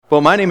Well,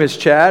 my name is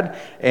Chad,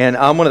 and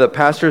I'm one of the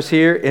pastors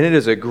here, and it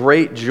is a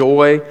great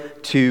joy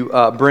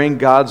to bring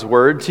God's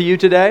Word to you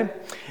today.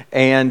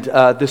 And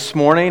this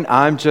morning,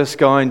 I'm just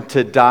going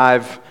to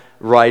dive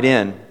right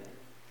in.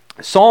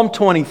 Psalm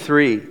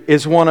 23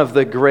 is one of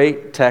the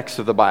great texts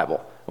of the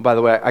Bible. By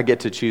the way, I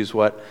get to choose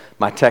what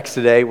my text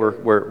today.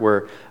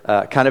 We're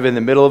kind of in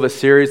the middle of a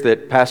series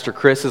that Pastor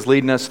Chris is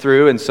leading us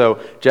through, and so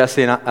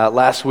Jesse and I,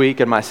 last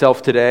week and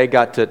myself today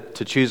got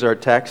to choose our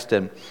text,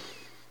 and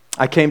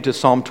I came to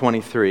Psalm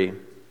 23.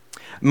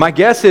 My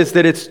guess is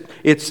that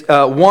it's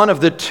one of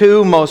the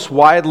two most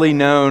widely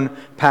known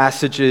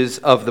passages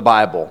of the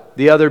Bible,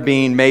 the other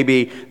being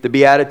maybe the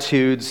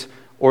Beatitudes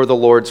or the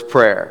Lord's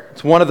Prayer.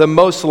 It's one of the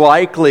most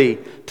likely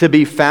to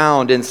be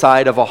found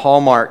inside of a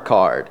Hallmark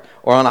card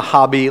or on a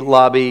Hobby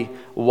Lobby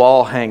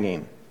wall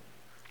hanging,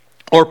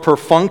 or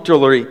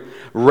perfunctorily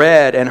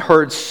read and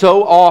heard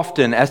so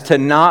often as to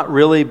not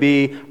really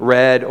be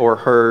read or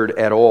heard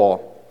at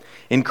all.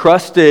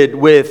 Encrusted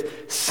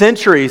with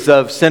centuries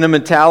of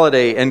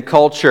sentimentality and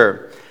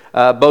culture,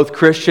 both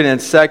Christian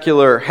and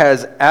secular,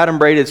 has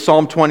adumbrated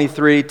Psalm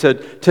 23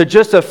 to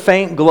just a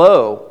faint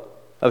glow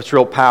of its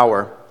real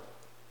power.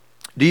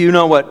 Do you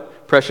know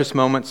what Precious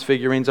Moments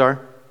figurines are?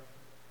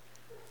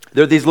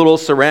 They're these little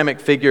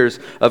ceramic figures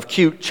of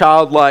cute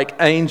childlike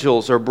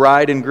angels or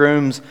bride and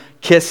grooms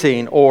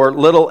kissing, or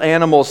little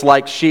animals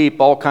like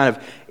sheep, all kind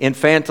of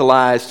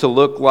infantilized to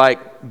look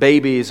like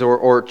babies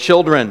or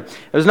children.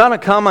 It was not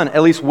uncommon,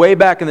 at least way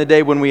back in the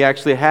day when we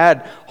actually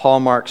had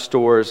Hallmark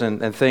stores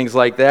and things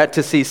like that,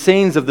 to see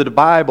scenes of the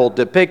Bible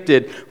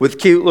depicted with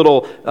cute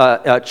little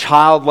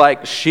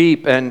childlike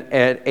sheep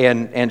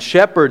and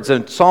shepherds.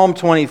 And Psalm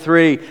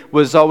 23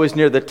 was always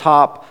near the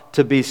top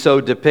to be so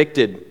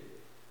depicted.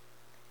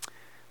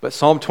 But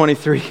Psalm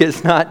 23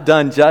 is not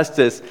done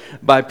justice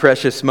by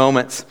Precious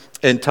Moments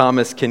and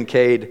Thomas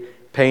Kincaid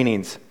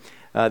paintings.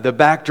 The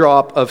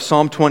backdrop of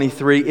Psalm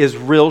 23 is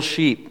real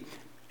sheep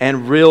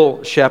and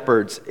real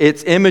shepherds.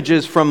 It's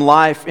images from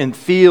life in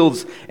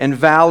fields and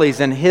valleys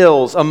and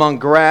hills, among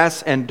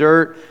grass and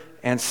dirt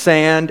and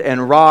sand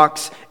and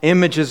rocks,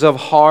 images of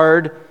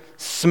hard,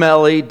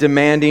 smelly,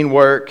 demanding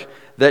work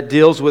that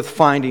deals with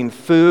finding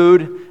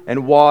food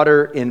and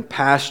water in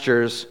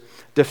pastures,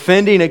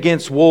 defending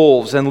against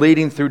wolves and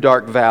leading through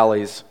dark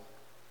valleys.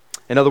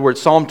 In other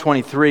words, Psalm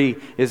 23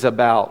 is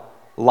about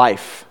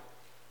life.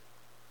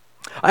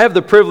 I have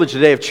the privilege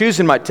today of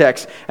choosing my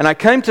text, and I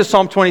came to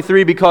Psalm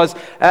 23 because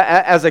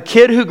as a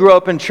kid who grew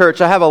up in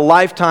church, I have a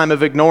lifetime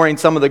of ignoring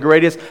some of the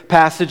greatest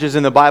passages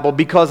in the Bible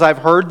because I've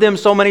heard them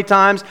so many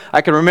times.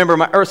 I can remember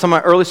some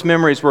of my earliest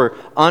memories were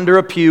under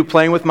a pew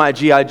playing with my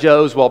G.I.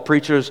 Joes while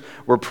preachers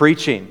were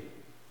preaching.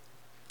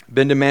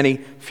 Been to many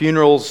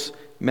funerals,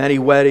 many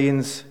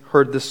weddings,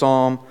 heard the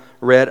psalm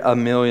read a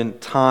million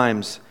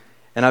times,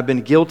 and I've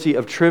been guilty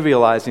of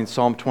trivializing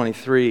Psalm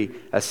 23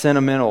 as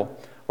sentimental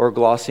or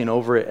glossing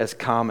over it as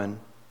common.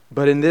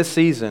 But in this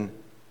season,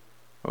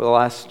 over the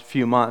last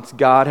few months,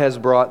 God has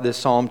brought this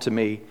psalm to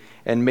me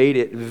and made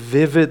it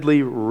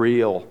vividly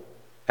real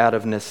out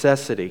of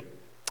necessity.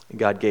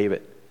 God gave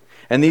it.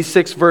 And these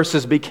 6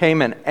 verses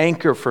became an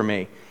anchor for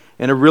me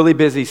in a really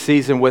busy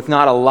season with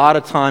not a lot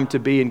of time to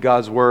be in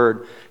God's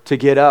Word, to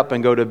get up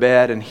and go to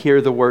bed and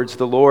hear the words,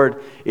 "The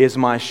Lord is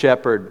my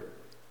shepherd,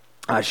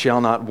 I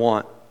shall not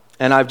want."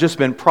 And I've just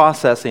been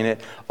processing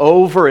it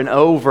over and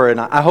over, and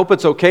I hope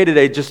it's okay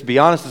today just to be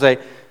honest and say,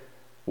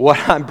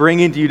 what I'm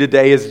bringing to you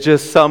today is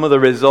just some of the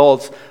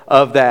results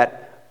of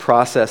that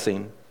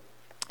processing.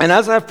 And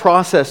as I've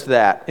processed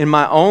that in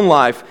my own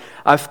life,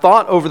 I've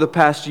thought over the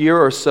past year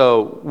or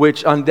so,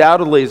 which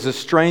undoubtedly is the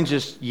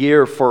strangest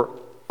year for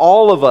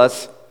all of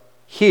us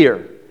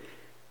here,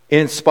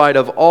 in spite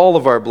of all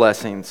of our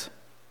blessings,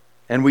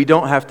 and we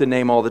don't have to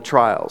name all the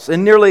trials.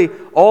 In nearly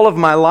all of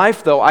my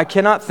life, though, I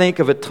cannot think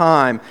of a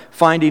time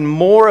finding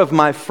more of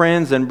my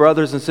friends and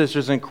brothers and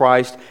sisters in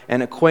Christ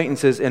and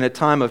acquaintances in a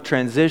time of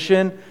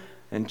transition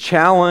and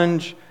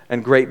challenge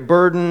and great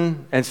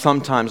burden and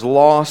sometimes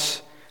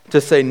loss,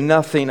 to say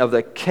nothing of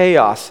the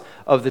chaos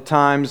of the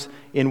times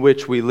in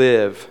which we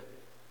live.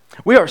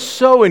 We are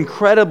so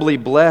incredibly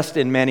blessed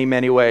in many,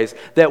 many ways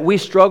that we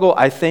struggle,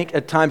 I think,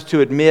 at times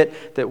to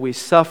admit that we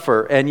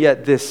suffer. And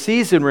yet this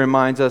season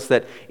reminds us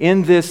that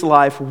in this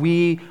life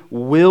we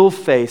will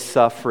face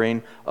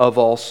suffering of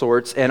all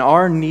sorts, and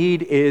our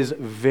need is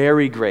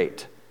very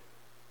great,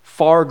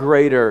 far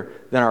greater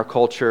than our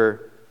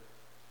culture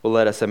will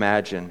let us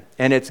imagine.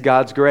 And it's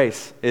God's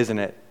grace, isn't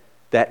it,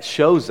 that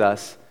shows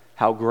us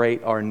how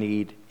great our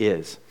need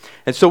is.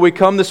 And so we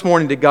come this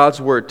morning to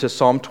God's Word, to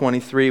Psalm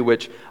 23,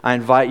 which I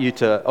invite you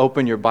to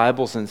open your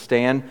Bibles and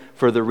stand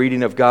for the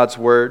reading of God's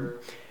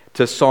Word,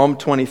 to Psalm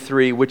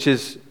 23, which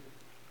is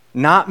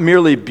not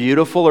merely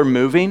beautiful or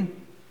moving,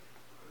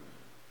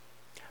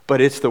 but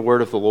it's the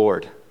Word of the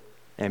Lord.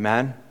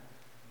 Amen?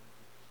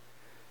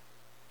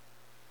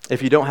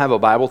 If you don't have a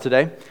Bible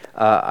today,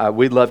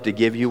 we'd love to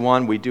give you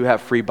one. We do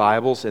have free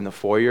Bibles in the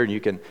foyer, and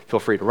you can feel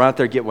free to run out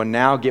there, get one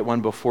now, get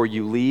one before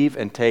you leave,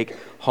 and take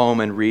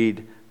home and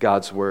read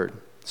God's Word.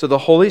 So the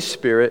Holy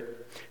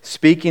Spirit,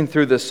 speaking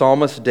through the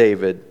psalmist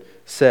David,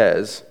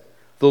 says,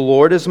 "The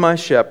Lord is my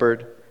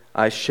shepherd,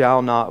 I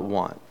shall not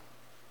want.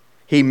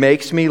 He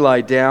makes me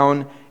lie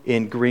down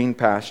in green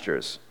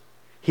pastures.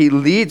 He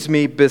leads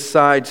me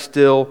beside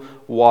still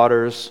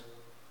waters.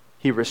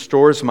 He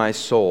restores my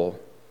soul.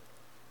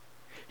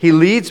 He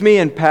leads me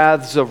in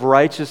paths of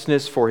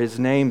righteousness for His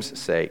name's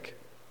sake.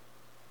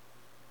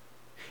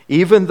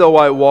 Even though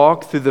I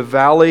walk through the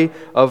valley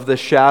of the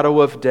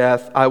shadow of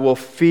death, I will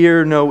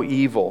fear no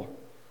evil.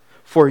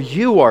 For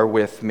You are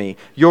with me.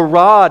 Your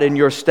rod and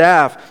Your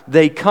staff,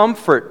 they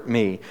comfort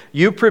me.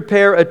 You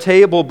prepare a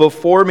table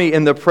before me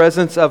in the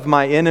presence of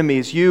my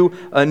enemies. You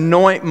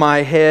anoint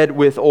my head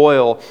with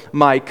oil.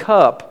 My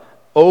cup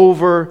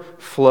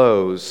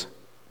overflows.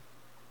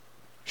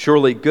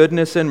 Surely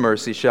goodness and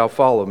mercy shall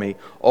follow me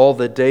all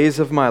the days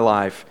of my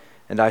life,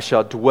 and I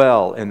shall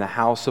dwell in the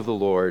house of the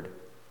Lord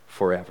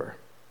forever."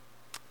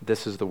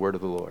 This is the word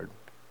of the Lord.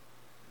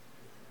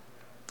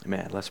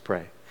 Amen. Let's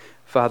pray.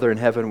 Father in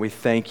heaven, we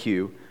thank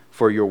You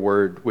for Your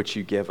word which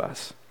You give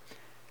us.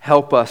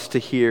 Help us to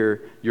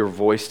hear Your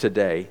voice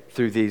today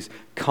through these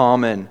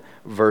common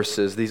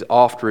verses, these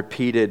oft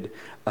repeated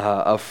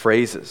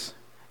phrases.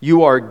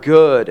 You are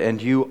good and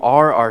You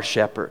are our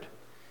shepherd.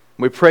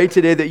 We pray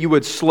today that You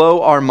would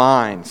slow our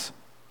minds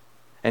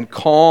and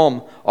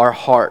calm our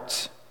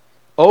hearts.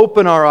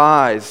 Open our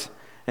eyes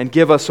and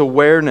give us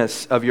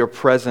awareness of Your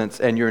presence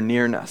and Your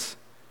nearness.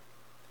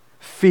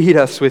 Feed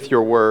us with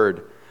Your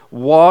word.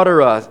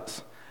 Water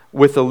us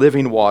with the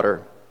living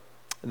water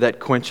that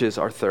quenches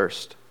our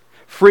thirst.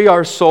 Free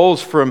our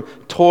souls from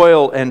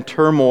toil and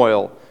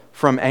turmoil,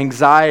 from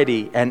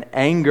anxiety and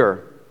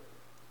anger.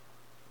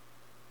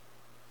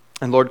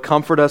 And Lord,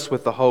 comfort us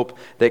with the hope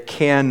that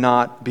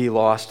cannot be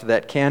lost,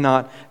 that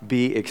cannot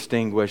be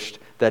extinguished,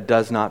 that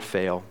does not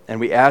fail. And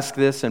we ask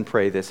this and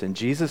pray this in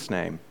Jesus'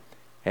 name.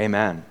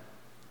 Amen.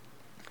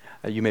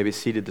 You may be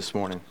seated this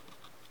morning.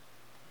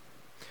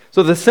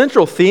 So the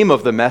central theme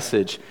of the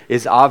message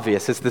is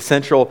obvious. It's the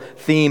central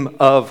theme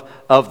of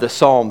the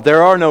psalm.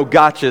 There are no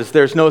gotchas.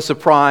 There's no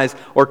surprise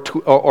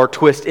or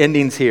twist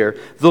endings here.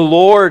 The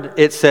Lord,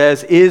 it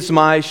says, is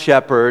my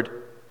shepherd.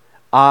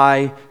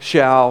 I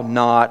shall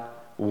not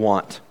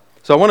want.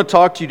 So I want to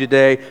talk to you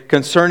today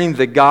concerning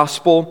the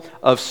gospel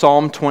of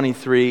Psalm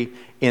 23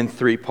 in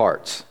 3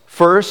 parts.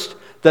 First,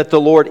 that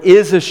the Lord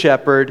is a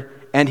shepherd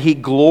and He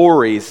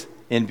glories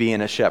in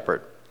being a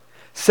shepherd.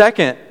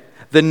 Second,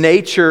 the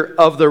nature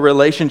of the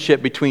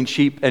relationship between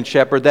sheep and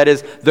shepherd, that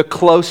is, the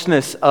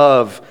closeness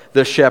of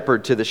the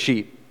shepherd to the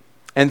sheep.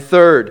 And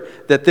third,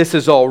 that this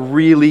is all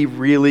really,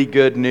 really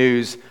good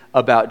news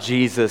about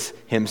Jesus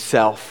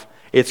Himself.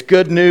 It's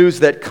good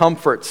news that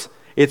comforts.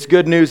 It's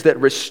good news that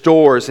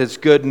restores. It's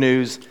good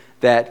news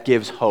that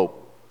gives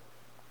hope.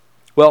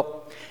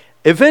 Well,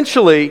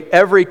 eventually,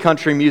 every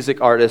country music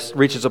artist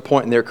reaches a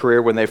point in their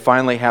career when they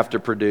finally have to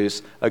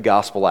produce a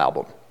gospel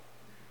album.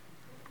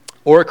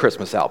 Or a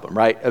Christmas album,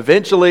 right?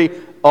 Eventually,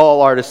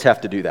 all artists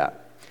have to do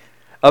that.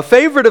 A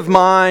favorite of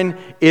mine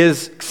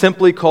is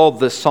simply called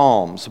The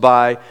Psalms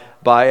by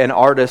an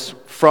artist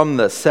from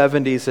the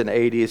 70s and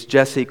 80s,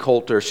 Jessi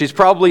Colter. She's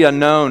probably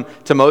unknown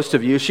to most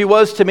of you. She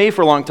was to me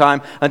for a long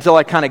time until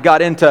I kind of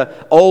got into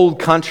old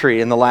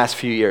country in the last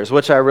few years,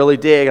 which I really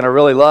dig and I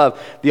really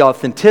love the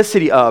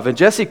authenticity of. And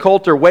Jessi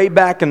Colter, way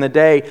back in the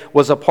day,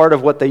 was a part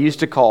of what they used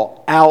to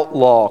call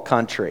outlaw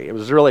country. It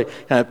was really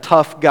kind of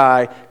tough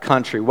guy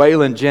country.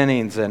 Waylon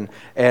Jennings and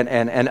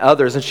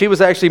others. And she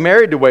was actually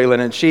married to Waylon,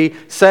 and she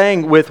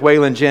sang with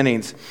Waylon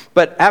Jennings.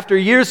 But after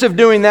years of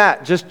doing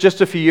that,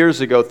 just a few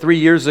years ago, 3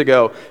 years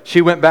ago,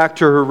 she went back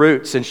to her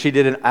roots and she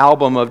did an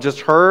album of just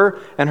her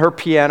and her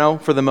piano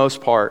for the most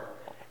part.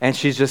 And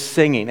she's just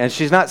singing. And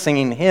she's not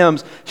singing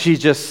hymns, she's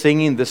just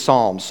singing the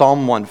Psalms.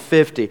 Psalm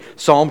 150,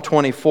 Psalm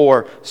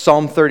 24,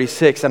 Psalm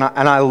 36. And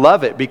I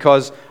love it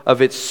because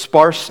of its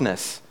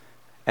sparseness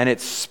and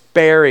its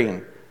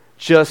sparing,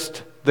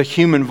 just the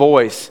human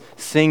voice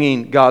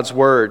singing God's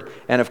word.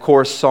 And of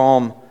course,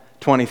 Psalm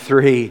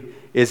 23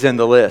 is in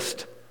the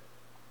list.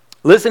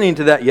 Listening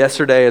to that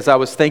yesterday as I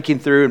was thinking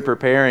through and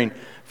preparing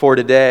for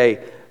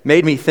today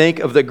made me think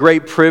of the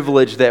great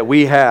privilege that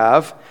we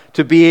have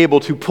to be able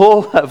to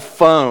pull a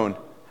phone.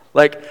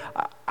 Like,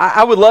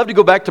 I would love to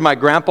go back to my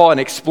grandpa and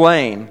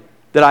explain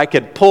that I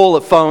could pull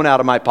a phone out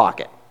of my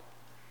pocket.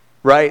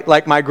 Right?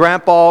 Like my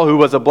grandpa, who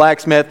was a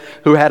blacksmith,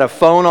 who had a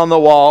phone on the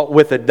wall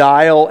with a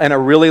dial and a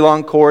really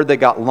long cord that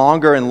got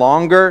longer and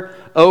longer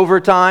over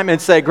time, and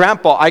say,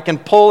 Grandpa, I can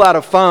pull out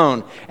a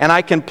phone and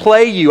I can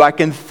play you, I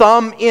can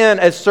thumb in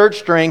a search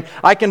string,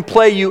 I can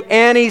play you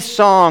any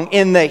song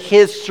in the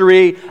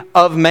history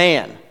of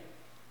man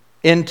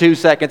in 2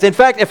 seconds. In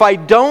fact, if I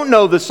don't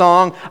know the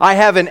song, I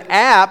have an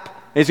app.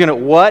 He's going to,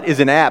 what is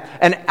an app?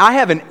 And I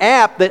have an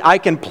app that I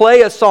can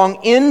play a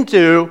song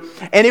into,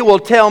 and it will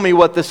tell me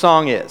what the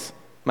song is.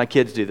 My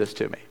kids do this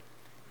to me.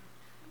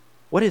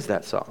 What is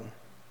that song?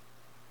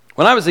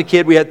 When I was a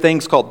kid, we had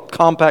things called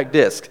compact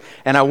discs.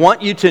 And I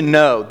want you to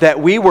know that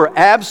we were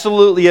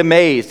absolutely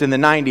amazed in the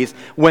 90s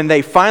when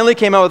they finally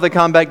came out with a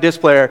compact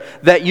disc player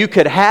that you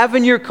could have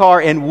in your car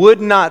and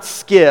would not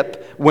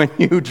skip when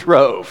you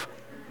drove.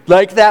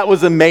 Like that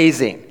was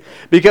amazing.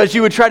 Because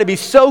you would try to be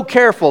so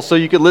careful so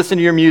you could listen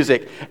to your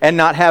music and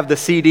not have the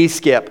CD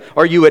skip.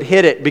 Or you would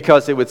hit it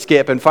because it would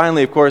skip. And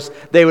finally, of course,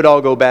 they would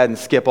all go bad and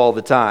skip all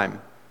the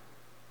time.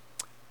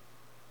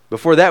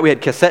 Before that, we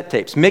had cassette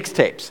tapes,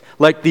 mixtapes,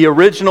 like the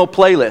original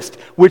playlist,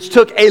 which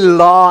took a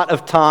lot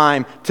of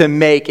time to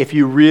make if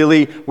you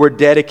really were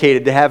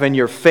dedicated to having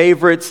your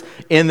favorites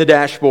in the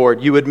dashboard.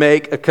 You would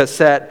make a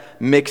cassette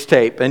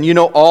mixtape. And you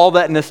know all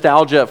that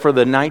nostalgia for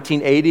the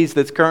 1980s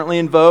that's currently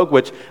in vogue,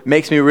 which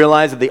makes me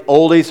realize that the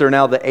oldies are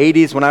now the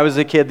 80s. When I was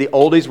a kid, the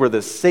oldies were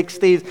the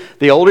 60s.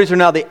 The oldies are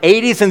now the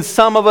 80s, and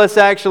some of us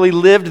actually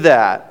lived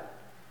that.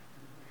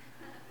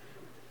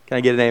 Can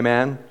I get an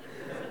amen?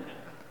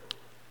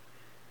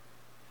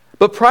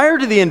 But prior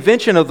to the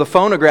invention of the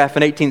phonograph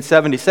in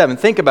 1877,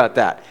 think about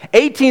that.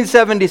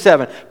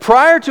 1877.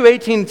 Prior to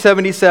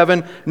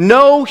 1877,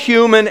 no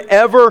human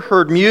ever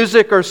heard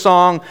music or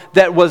song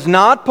that was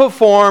not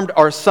performed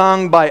or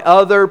sung by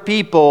other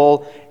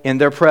people in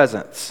their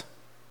presence.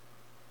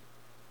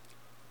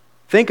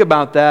 Think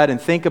about that and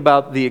think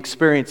about the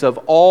experience of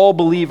all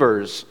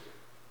believers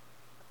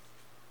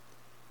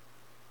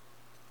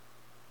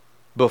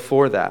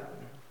before that.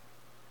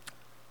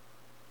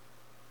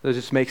 It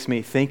just makes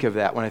me think of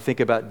that when I think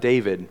about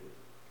David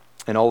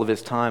and all of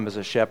his time as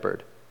a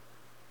shepherd.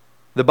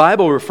 The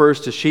Bible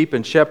refers to sheep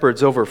and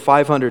shepherds over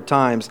 500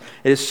 times.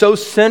 It is so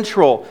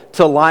central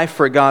to life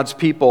for God's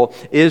people,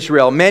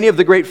 Israel. Many of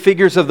the great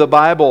figures of the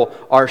Bible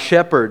are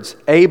shepherds: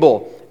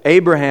 Abel,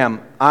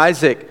 Abraham,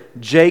 Isaac,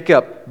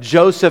 Jacob,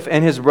 Joseph,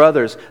 and his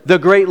brothers. The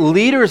great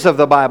leaders of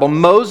the Bible.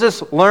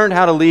 Moses learned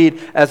how to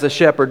lead as a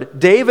shepherd.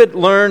 David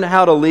learned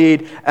how to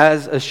lead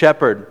as a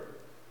shepherd.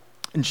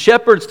 And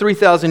shepherds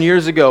 3,000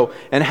 years ago,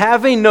 and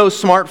having no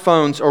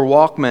smartphones or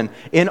Walkman,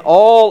 in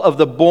all of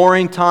the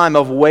boring time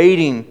of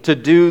waiting to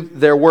do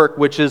their work,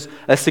 which is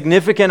a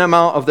significant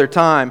amount of their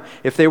time,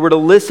 if they were to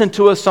listen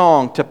to a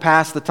song to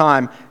pass the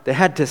time, they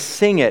had to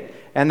sing it,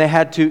 and they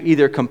had to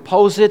either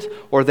compose it,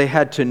 or they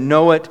had to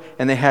know it,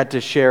 and they had to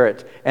share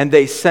it. And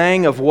they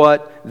sang of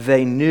what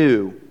they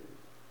knew.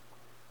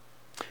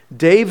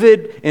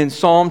 David in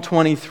Psalm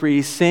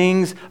 23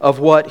 sings of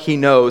what he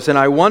knows, and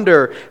I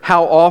wonder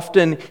how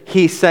often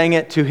he sang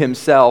it to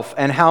himself,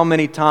 and how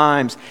many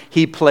times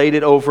he played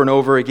it over and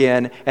over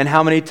again, and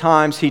how many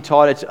times he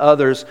taught it to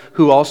others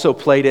who also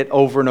played it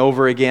over and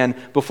over again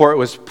before it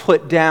was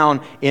put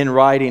down in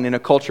writing in a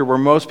culture where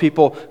most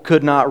people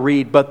could not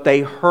read, but they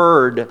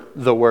heard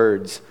the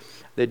words.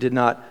 They did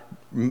not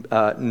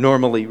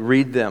normally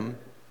read them.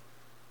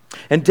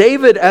 And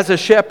David, as a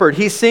shepherd,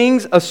 he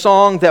sings a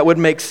song that would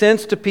make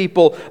sense to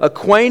people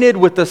acquainted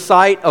with the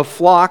sight of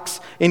flocks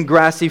in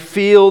grassy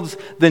fields,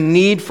 the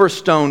need for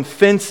stone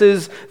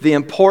fences, the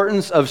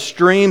importance of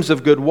streams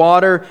of good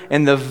water,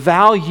 and the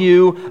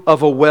value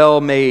of a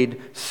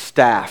well-made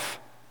staff.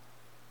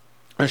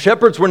 And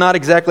shepherds were not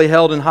exactly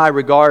held in high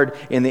regard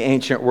in the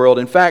ancient world.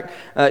 In fact,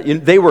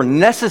 they were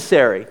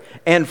necessary.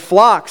 And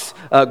flocks,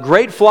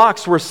 great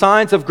flocks, were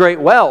signs of great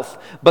wealth.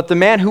 But the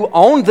man who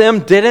owned them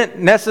didn't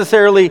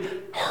necessarily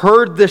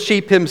herd the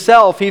sheep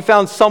himself. He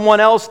found someone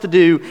else to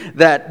do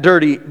that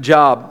dirty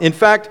job. In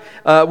fact,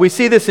 we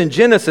see this in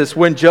Genesis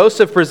when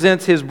Joseph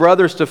presents his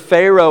brothers to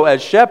Pharaoh as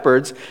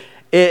shepherds.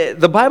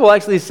 The Bible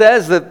actually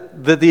says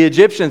that the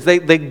Egyptians,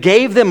 they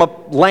gave them a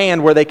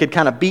land where they could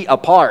kind of be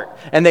apart.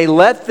 And they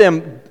let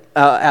them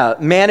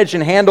manage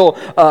and handle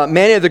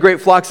many of the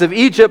great flocks of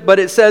Egypt, but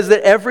it says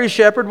that every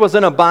shepherd was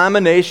an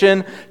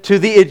abomination to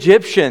the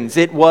Egyptians.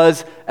 It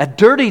was a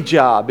dirty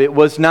job. It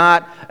was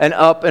not an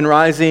up and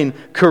rising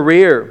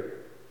career.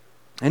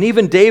 And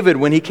even David,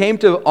 when he came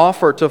to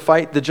offer to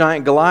fight the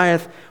giant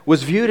Goliath,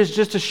 was viewed as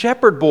just a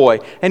shepherd boy.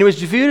 And he was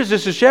viewed as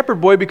just a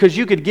shepherd boy because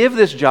you could give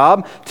this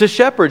job to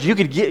shepherds. You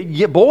could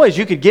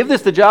you could give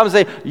this the job and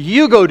say,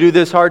 you go do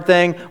this hard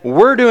thing.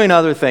 We're doing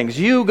other things.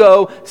 You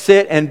go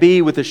sit and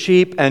be with the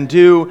sheep and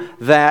do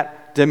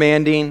that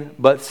demanding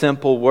but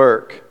simple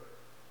work.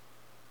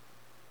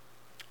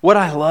 What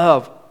I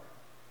love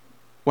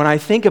when I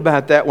think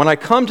about that, when I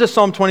come to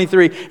Psalm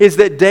 23, is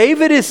that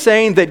David is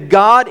saying that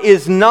God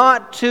is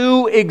not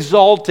too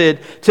exalted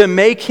to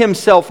make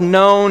himself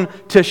known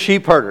to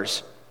sheep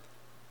herders,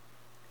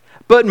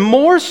 but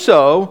more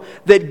so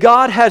that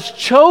God has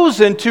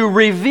chosen to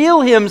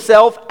reveal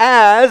himself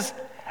as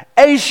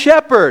a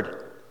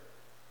shepherd,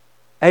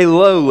 a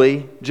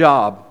lowly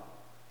job.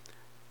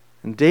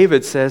 And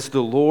David says,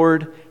 the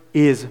Lord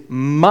is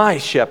my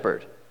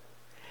shepherd.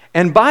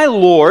 And by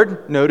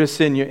Lord,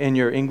 notice in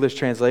your English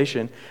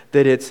translation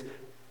that it's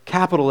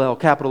capital L,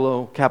 capital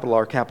O, capital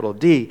R, capital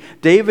D.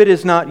 David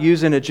is not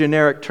using a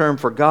generic term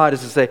for God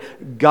as to say,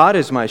 God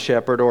is my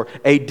shepherd or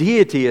a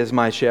deity is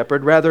my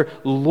shepherd. Rather,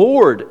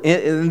 Lord,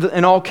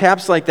 in all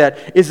caps like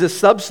that, is a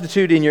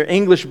substitute in your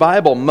English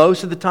Bible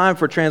most of the time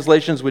for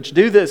translations which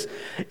do this.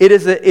 It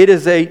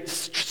is a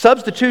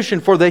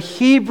substitution for the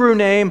Hebrew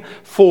name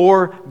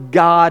for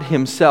God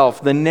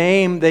himself, the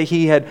name that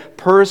he had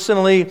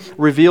personally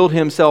revealed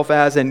himself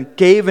as and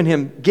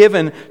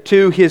given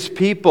to his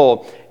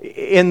people.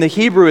 In the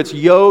Hebrew, it's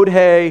Yod, He,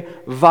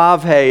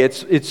 Vav, He.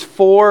 It's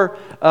four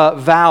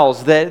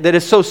vowels that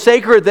is so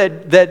sacred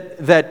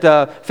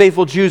that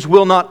faithful Jews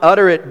will not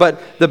utter it.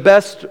 But the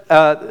best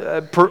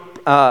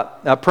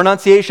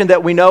pronunciation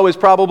that we know is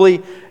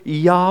probably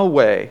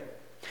Yahweh.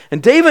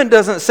 And David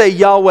doesn't say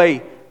Yahweh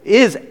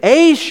is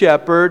a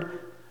shepherd.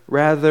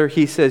 Rather,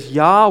 he says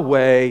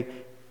Yahweh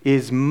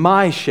is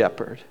my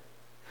shepherd.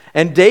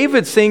 And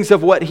David sings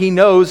of what he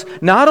knows,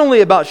 not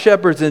only about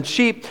shepherds and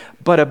sheep,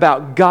 but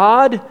about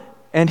God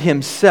and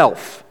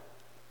himself.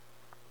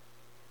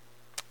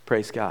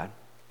 Praise God.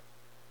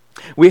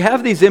 We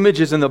have these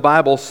images in the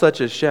Bible,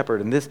 such as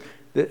shepherd, and this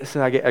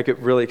I get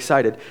really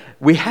excited.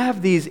 We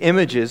have these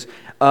images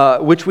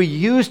which we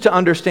use to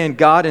understand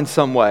God in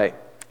some way.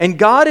 And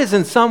God is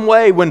in some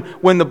way,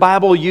 when the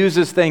Bible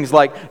uses things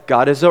like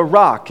God is a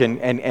rock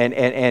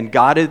and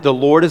God is, the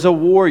Lord is a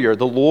warrior,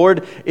 the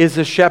Lord is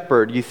a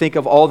shepherd. You think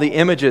of all the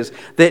images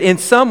that in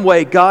some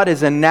way God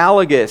is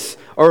analogous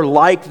or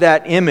like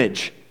that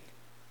image.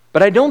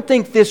 But I don't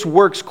think this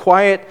works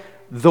quite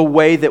the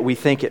way that we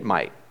think it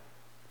might.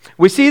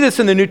 We see this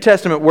in the New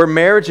Testament where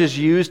marriage is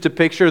used to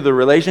picture the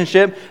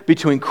relationship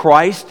between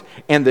Christ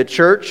and the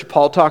church.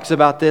 Paul talks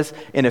about this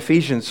in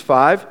Ephesians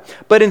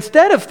 5. But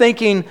instead of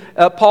thinking,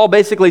 Paul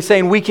basically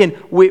saying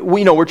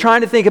we're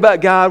trying to think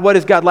about God, what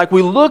is God like?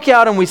 We look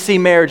out and we see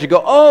marriage and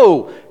go,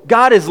 oh,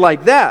 God is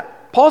like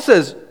that. Paul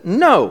says,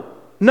 no.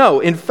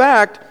 In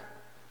fact,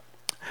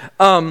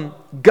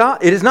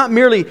 God, it is not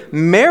merely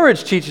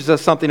marriage teaches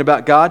us something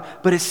about God,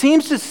 but it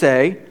seems to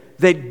say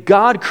that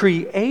God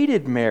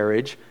created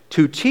marriage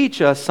to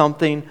teach us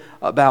something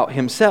about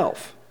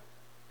himself.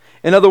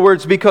 In other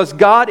words, because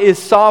God is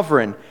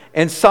sovereign,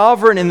 and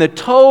sovereign in the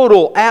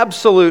total,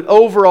 absolute,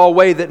 overall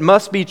way that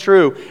must be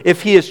true,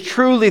 if he is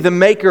truly the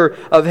maker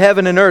of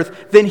heaven and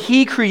earth, then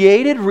he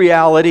created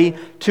reality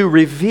to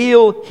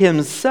reveal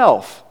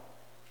himself.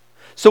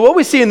 So what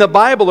we see in the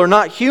Bible are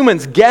not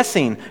humans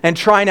guessing and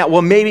trying out,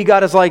 well, maybe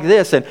God is like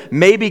this, and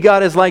maybe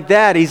God is like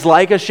that. He's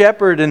like a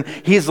shepherd, and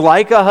he's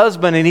like a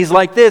husband, and he's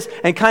like this,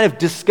 and kind of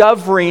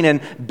discovering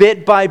and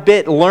bit by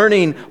bit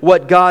learning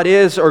what God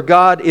is or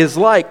God is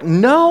like.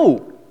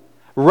 No.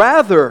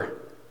 Rather,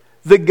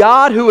 the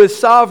God who is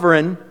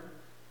sovereign,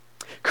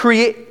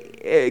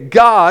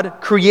 God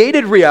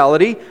created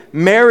reality,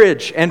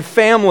 marriage and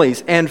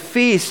families and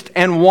feast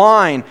and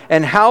wine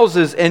and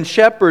houses and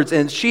shepherds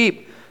and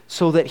sheep,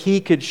 so that he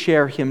could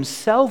share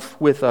himself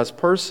with us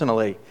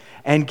personally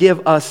and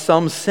give us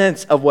some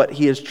sense of what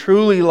he is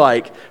truly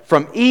like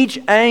from each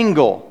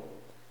angle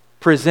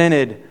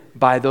presented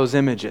by those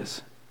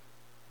images.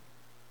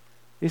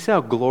 You see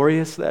how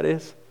glorious that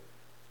is?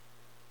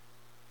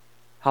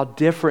 How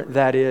different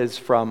that is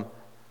from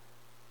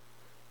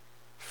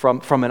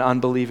an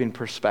unbelieving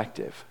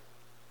perspective.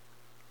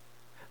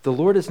 The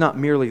Lord is not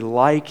merely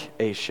like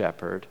a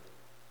shepherd.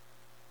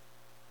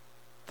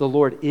 The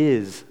Lord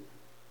is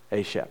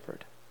a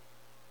shepherd.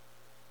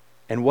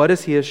 And what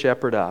is he a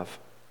shepherd of?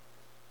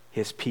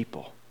 His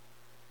people.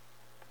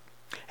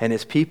 And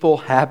his people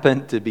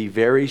happen to be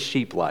very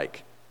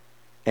sheep-like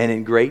and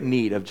in great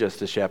need of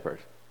just a shepherd.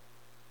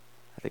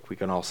 I think we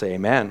can all say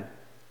amen.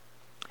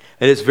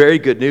 It is very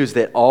good news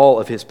that all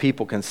of his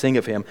people can sing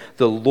of him.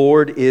 The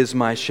Lord is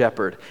my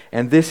shepherd.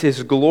 And this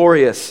is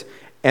glorious.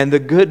 And the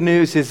good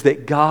news is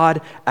that God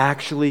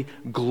actually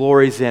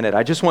glories in it.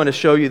 I just want to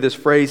show you this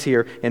phrase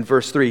here in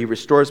verse 3. He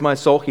restores my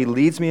soul. He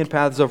leads me in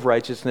paths of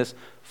righteousness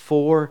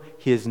for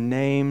his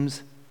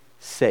name's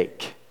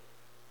sake.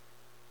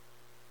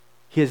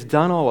 He has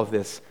done all of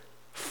this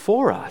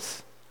for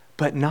us,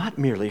 but not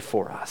merely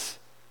for us.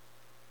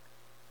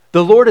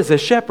 The Lord is a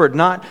shepherd,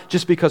 not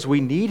just because we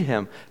need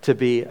him to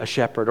be a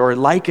shepherd or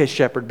like a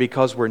shepherd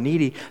because we're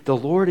needy. The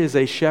Lord is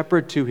a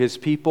shepherd to his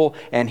people,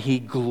 and he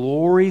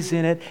glories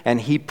in it, and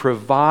he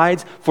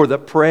provides for the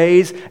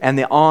praise and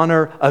the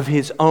honor of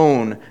his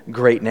own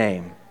great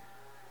name.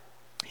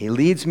 He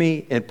leads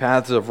me in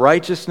paths of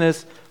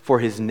righteousness for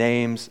his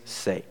name's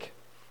sake.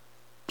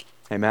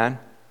 Amen?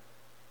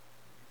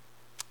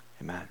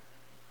 Amen.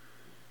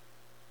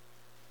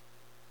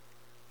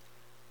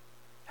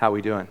 How are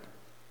we doing?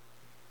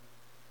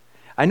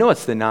 I know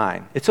it's the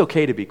 9. It's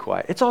okay to be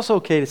quiet. It's also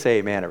okay to say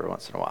amen every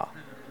once in a while.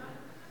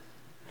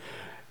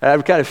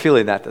 I'm kind of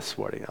feeling that this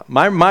morning.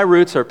 My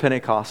roots are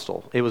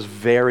Pentecostal. It was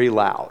very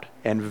loud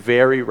and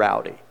very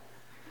rowdy.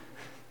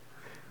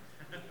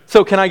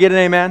 So can I get an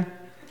amen?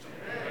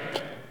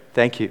 Amen.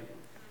 Thank you.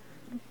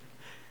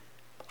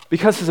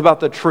 Because it's about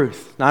the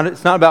truth.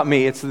 It's not about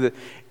me. It's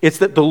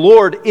that the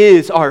Lord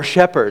is our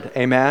shepherd.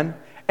 Amen?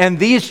 And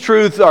these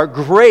truths are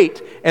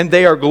great and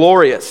they are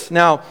glorious.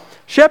 Now,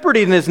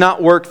 shepherding is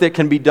not work that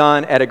can be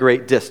done at a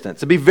great distance.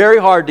 It'd be very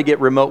hard to get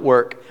remote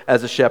work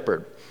as a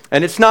shepherd.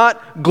 And it's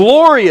not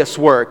glorious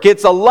work.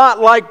 It's a lot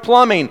like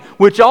plumbing,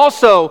 which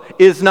also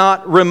is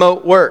not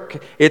remote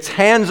work. It's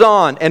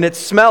hands-on and it's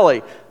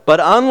smelly. But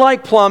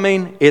unlike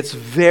plumbing, it's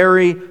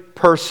very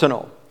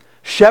personal.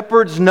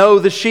 Shepherds know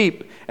the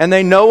sheep, and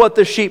they know what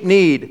the sheep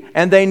need,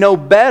 and they know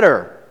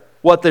better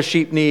what the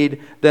sheep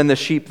need than the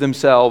sheep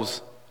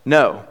themselves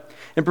know.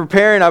 In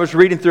preparing, I was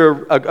reading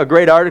through a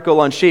great article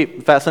on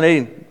sheep.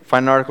 Fascinating.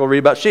 Find an article, read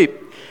about sheep.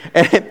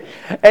 And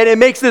it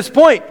makes this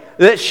point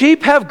that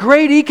sheep have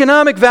great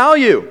economic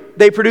value.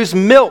 They produce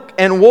milk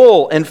and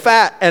wool and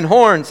fat and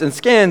horns and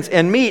skins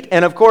and meat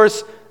and, of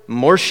course,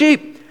 more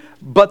sheep.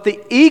 But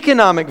the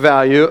economic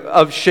value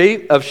of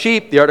sheep,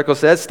 the article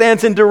says,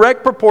 stands in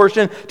direct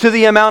proportion to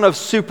the amount of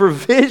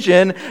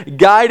supervision,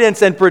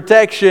 guidance, and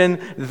protection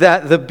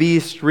that the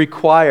beasts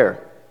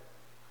require.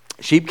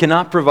 Sheep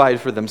cannot provide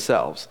for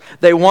themselves.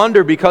 They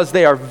wander because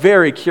they are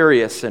very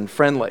curious and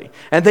friendly.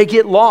 And they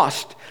get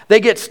lost. They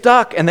get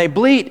stuck and they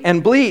bleat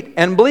and bleat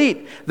and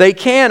bleat. They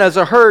can, as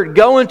a herd,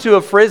 go into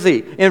a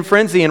frenzy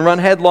and run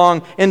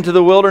headlong into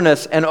the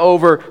wilderness and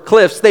over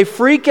cliffs. They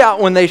freak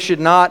out when they should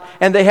not,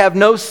 and they have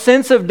no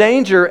sense of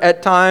danger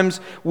at times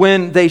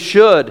when they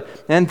should.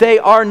 And they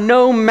are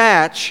no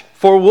match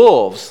for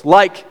wolves,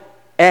 like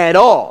at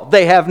all.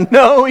 They have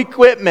no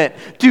equipment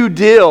to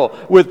deal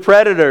with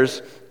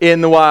predators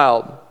in the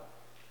wild.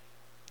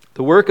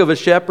 The work of a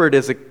shepherd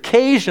is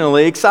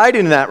occasionally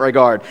exciting in that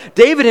regard.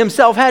 David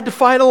himself had to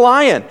fight a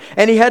lion,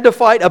 and he had to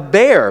fight a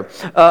bear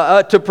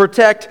to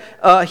protect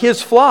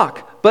his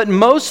flock. But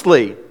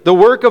mostly, the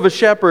work of a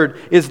shepherd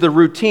is the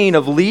routine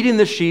of leading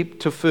the sheep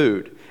to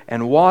food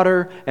and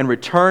water and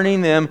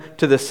returning them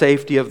to the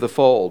safety of the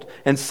fold.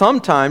 And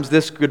sometimes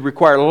this could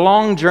require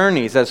long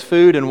journeys as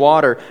food and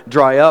water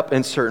dry up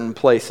in certain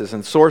places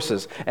and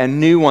sources, and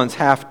new ones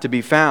have to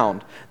be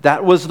found.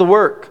 That was the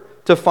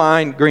work, to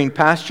find green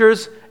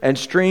pastures and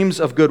streams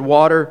of good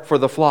water for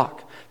the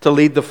flock, to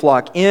lead the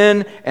flock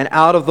in and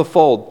out of the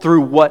fold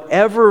through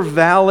whatever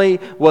valley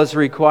was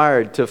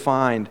required to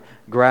find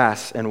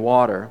grass and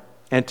water,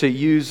 and to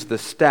use the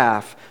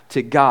staff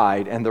to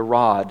guide and the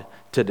rod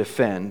to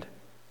defend.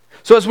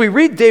 So as we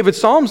read David's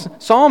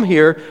psalm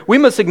here, we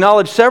must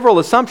acknowledge several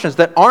assumptions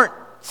that aren't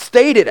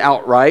stated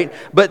outright,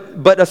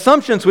 but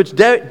assumptions which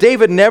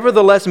David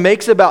nevertheless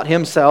makes about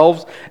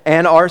himself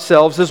and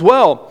ourselves as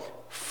well.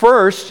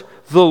 First,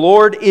 the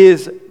Lord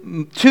is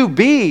to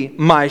be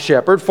my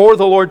shepherd. For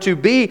the Lord to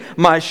be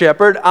my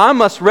shepherd, I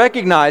must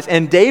recognize,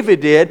 and David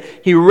did,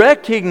 he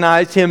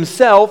recognized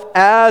himself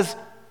as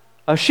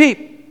a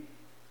sheep.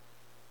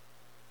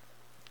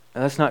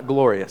 Now, that's not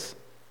glorious.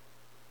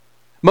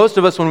 Most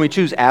of us, when we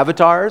choose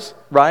avatars,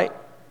 right?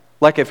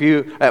 Like if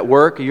you at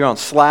work, you're on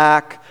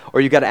Slack, or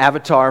you got an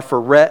avatar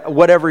for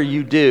whatever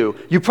you do,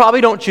 you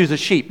probably don't choose a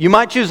sheep. You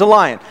might choose a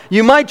lion.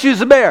 You might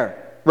choose a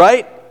bear,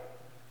 right?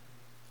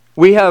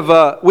 We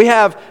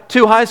have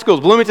two high schools,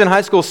 Bloomington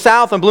High School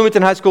South and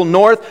Bloomington High School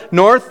North.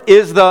 North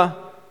is the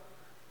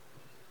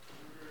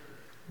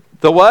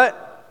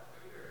what?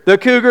 The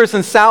Cougars,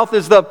 and South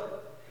is the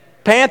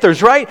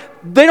Panthers, right?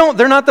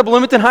 They're not the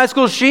Bloomington High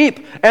School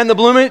sheep and the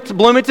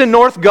Bloomington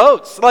North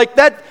goats. Like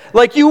that,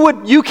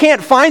 you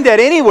can't find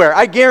that anywhere.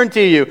 I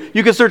guarantee you.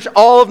 You can search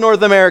all of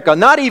North America.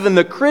 Not even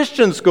the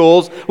Christian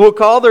schools will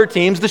call their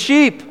teams the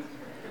sheep.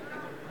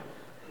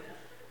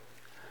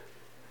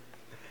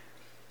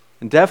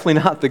 And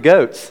definitely not the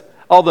goats.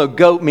 Although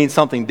goat means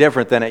something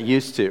different than it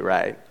used to,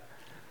 right?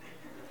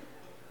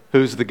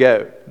 Who's the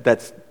goat?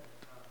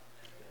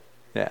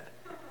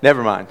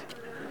 Never mind.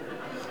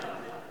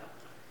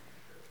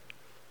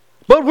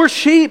 But we're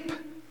sheep.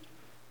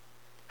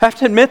 I have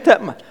to admit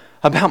that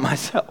about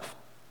myself.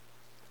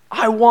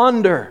 I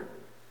wander.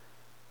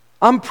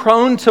 I'm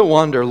prone to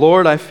wander.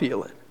 Lord, I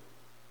feel it.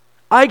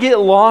 I get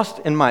lost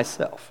in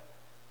myself.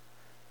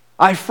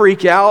 I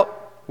freak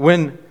out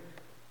when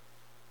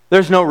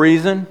there's no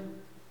reason,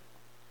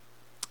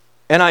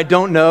 and I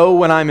don't know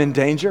when I'm in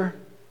danger.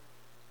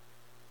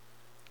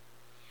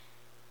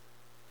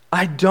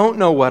 I don't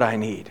know what I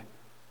need.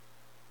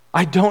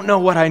 I don't know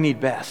what I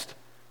need best.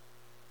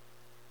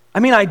 I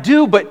mean, I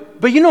do,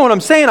 but you know what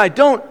I'm saying? I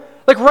don't.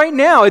 Like right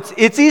now,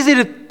 it's easy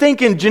to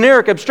think in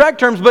generic, abstract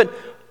terms, but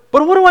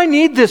what do I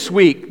need this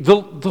week? The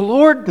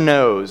Lord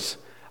knows.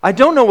 I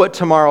don't know what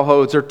tomorrow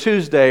holds, or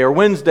Tuesday, or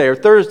Wednesday, or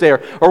Thursday,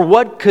 or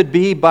what could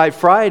be by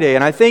Friday.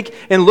 And I think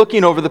in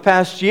looking over the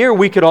past year,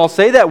 we could all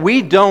say that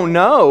we don't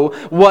know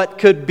what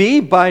could be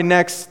by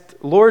next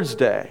Lord's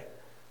Day,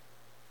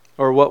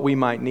 or what we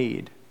might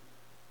need,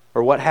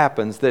 or what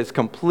happens that's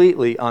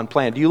completely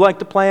unplanned. Do you like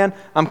to plan?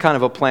 I'm kind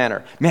of a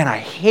planner. Man, I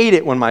hate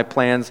it when my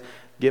plans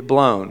get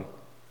blown.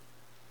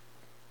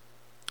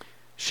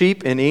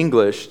 Sheep in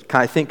English,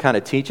 I think, kind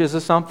of teaches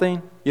us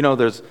something. You know,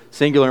 there's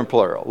singular and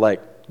plural.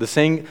 Like,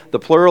 the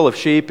plural of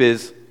sheep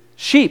is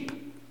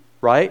sheep,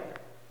 right?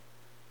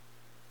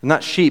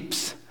 Not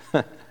sheeps.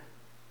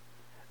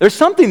 There's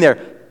something there.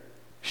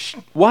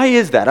 Why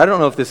is that? I don't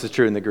know if this is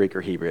true in the Greek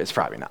or Hebrew. It's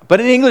probably not. But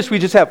in English, we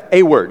just have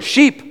a word,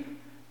 sheep.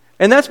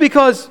 And that's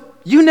because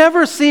you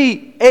never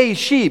see a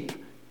sheep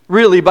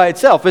really by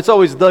itself. It's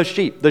always the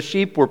sheep. The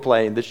sheep were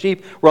playing. The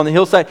sheep were on the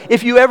hillside.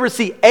 If you ever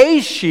see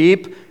a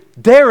sheep,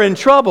 they're in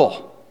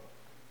trouble.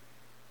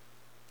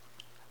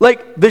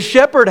 Like the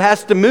shepherd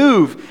has to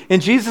move.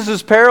 In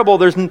Jesus' parable,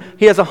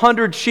 he has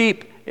 100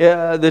 sheep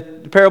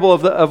the parable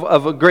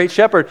of a great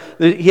shepherd.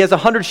 He has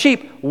 100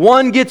 sheep.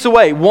 One gets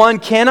away. One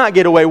cannot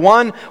get away.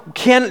 One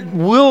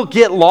will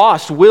get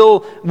lost,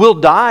 will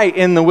die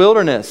in the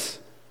wilderness.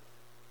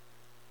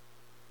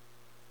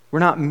 We're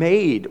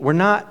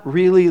not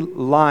really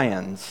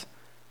lions.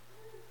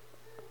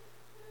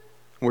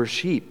 We're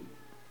sheep.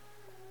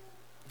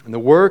 And the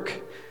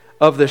work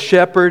of the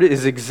shepherd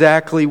is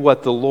exactly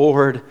what the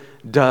Lord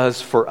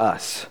does for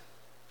us.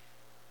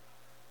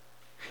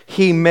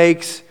 He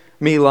makes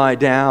me lie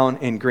down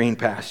in green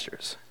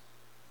pastures.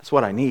 That's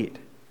what I need.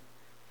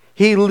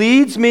 He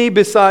leads me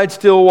beside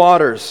still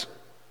waters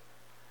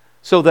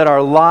so that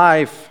our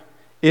life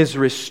is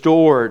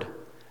restored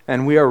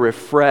and we are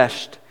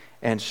refreshed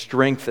and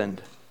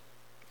strengthened.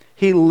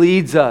 He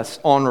leads us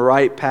on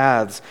right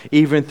paths,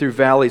 even through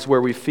valleys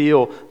where we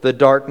feel the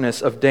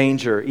darkness of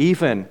danger,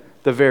 even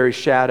the very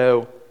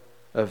shadow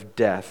of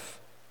death.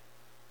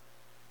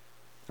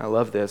 I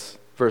love this.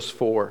 Verse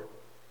 4.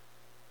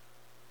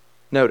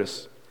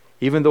 Notice,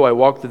 even though I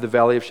walk through the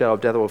valley of shadow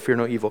of death, I will fear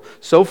no evil.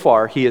 So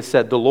far, he has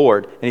said the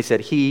Lord, and he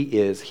said, He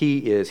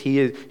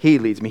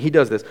leads me. He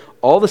does this.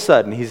 All of a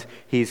sudden,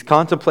 he's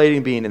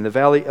contemplating being in the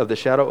valley of the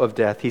shadow of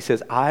death. He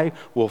says, I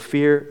will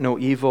fear no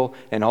evil.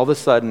 And all of a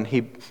sudden,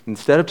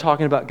 instead of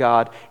talking about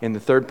God in the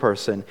third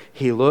person,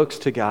 he looks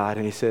to God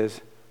and he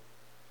says,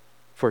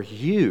 for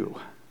you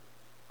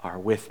are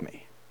with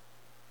me.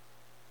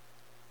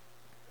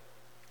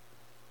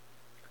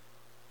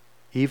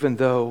 Even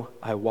though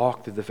I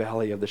walk through the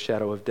valley of the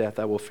shadow of death,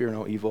 I will fear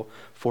no evil,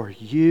 for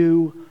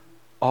you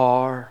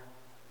are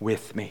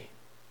with me.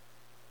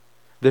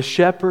 The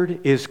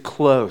shepherd is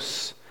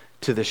close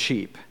to the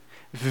sheep,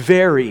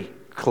 very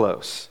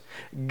close,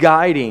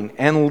 guiding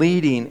and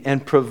leading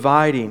and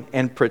providing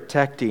and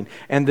protecting.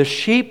 And the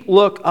sheep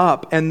look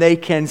up and they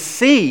can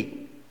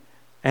see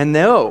and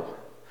know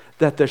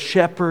that the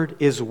shepherd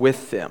is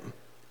with them.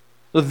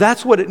 So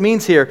that's what it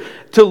means here,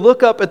 to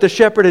look up at the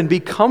shepherd and be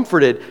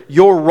comforted.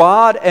 Your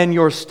rod and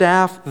your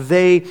staff,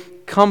 they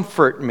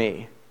comfort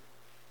me.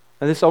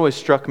 And this always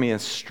struck me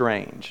as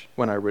strange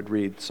when I would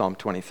read Psalm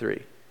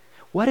 23.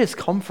 What is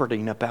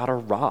comforting about a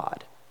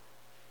rod?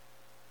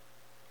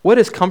 What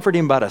is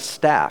comforting about a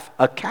staff?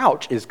 A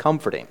couch is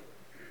comforting,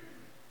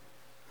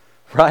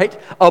 right?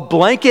 A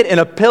blanket and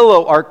a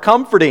pillow are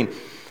comforting.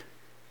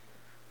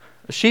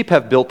 Sheep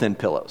have built-in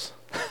pillows.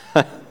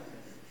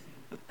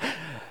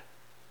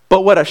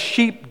 But what a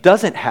sheep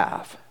doesn't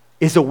have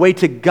is a way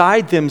to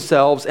guide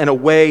themselves and a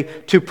way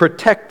to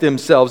protect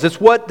themselves. It's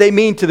what they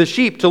mean to the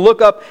sheep, to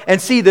look up and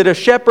see that a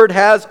shepherd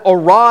has a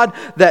rod.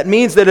 That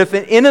means that if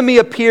an enemy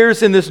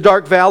appears in this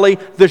dark valley,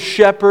 the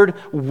shepherd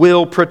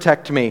will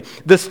protect me.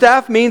 The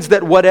staff means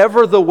that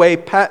whatever way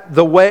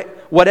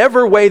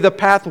the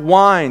path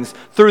winds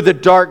through the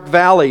dark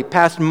valley,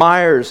 past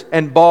mires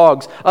and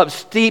bogs, up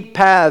steep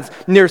paths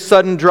near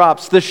sudden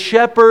drops, the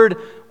shepherd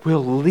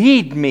will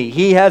lead me.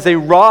 He has a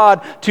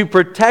rod to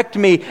protect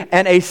me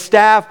and a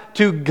staff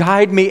to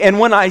guide me. And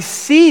when I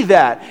see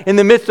that in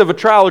the midst of a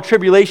trial or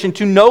tribulation,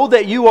 to know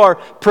that you are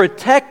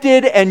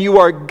protected and you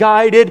are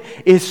guided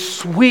is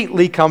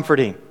sweetly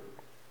comforting.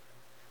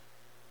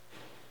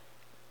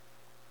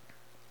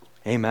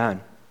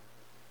 Amen.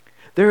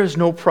 There is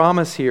no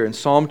promise here in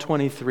Psalm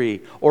 23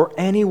 or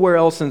anywhere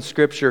else in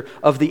Scripture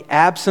of the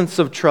absence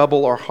of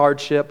trouble or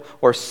hardship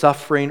or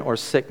suffering or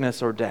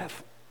sickness or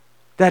death.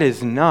 That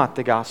is not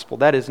the gospel.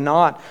 That is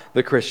not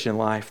the Christian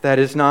life. That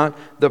is not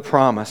the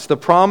promise. The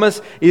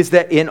promise is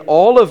that in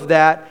all of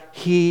that,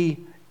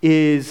 He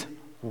is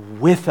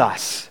with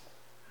us.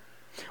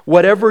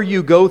 Whatever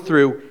you go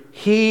through,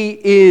 He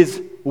is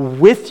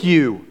with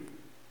you.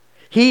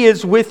 He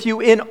is with you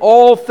in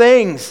all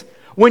things.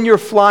 When you're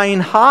flying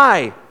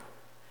high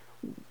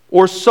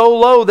or so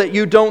low that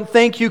you don't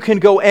think you can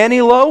go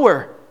any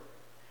lower,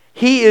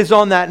 He is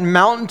on that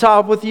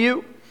mountaintop with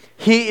you.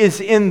 He is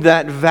in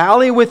that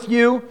valley with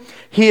you.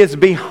 He is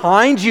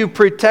behind you,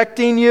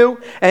 protecting you.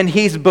 And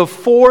He's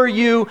before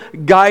you,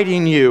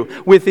 guiding you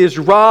with His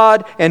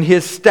rod and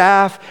His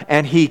staff.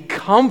 And He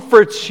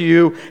comforts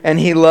you and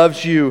He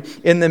loves you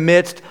in the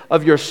midst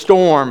of your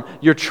storm,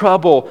 your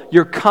trouble,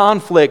 your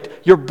conflict,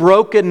 your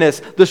brokenness,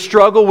 the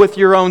struggle with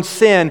your own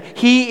sin.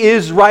 He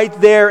is right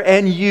there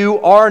and you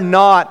are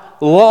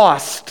not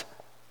lost.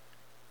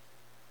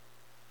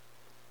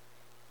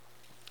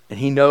 And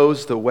He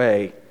knows the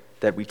way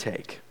that we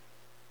take.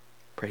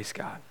 Praise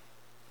God.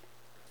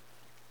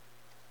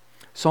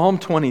 Psalm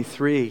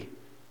 23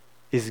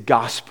 is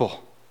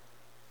gospel.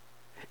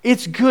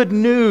 It's good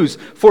news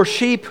for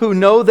sheep who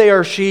know they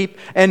are sheep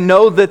and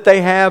know that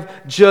they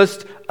have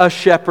just a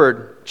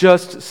shepherd,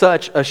 just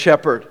such a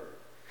shepherd.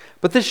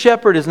 But this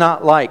shepherd is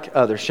not like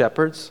other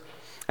shepherds.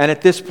 And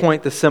at this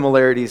point, the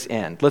similarities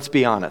end. Let's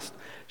be honest.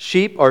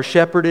 Sheep are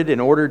shepherded in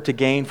order to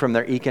gain from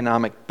their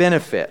economic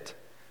benefit.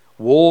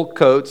 Wool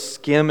coats,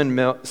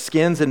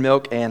 skins and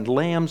milk, and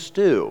lamb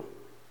stew.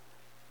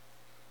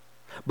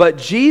 But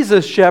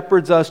Jesus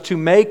shepherds us to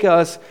make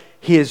us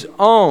His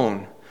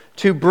own,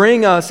 to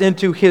bring us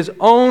into His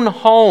own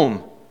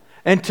home,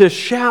 and to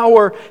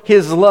shower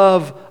His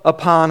love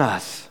upon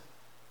us.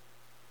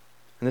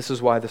 And this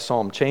is why the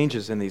psalm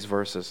changes in these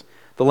verses.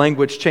 The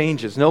language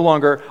changes. No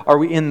longer are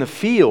we in the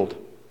field,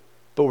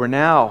 but we're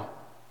now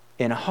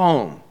in a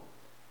home.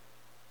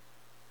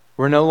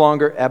 We're no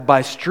longer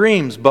by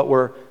streams, but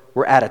we're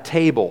at a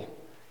table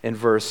in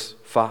verse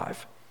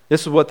 5.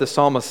 This is what the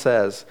psalmist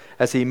says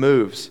as he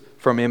moves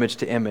from image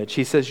to image.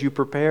 He says, "You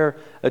prepare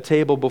a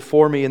table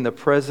before me in the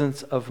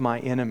presence of my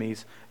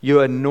enemies. You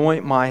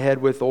anoint my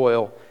head with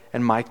oil,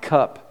 and my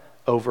cup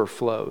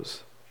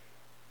overflows."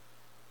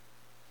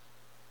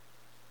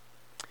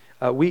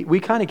 We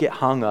kind of get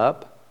hung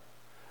up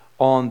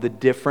on the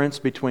difference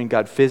between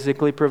God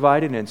physically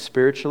providing and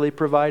spiritually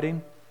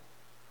providing.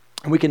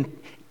 And we can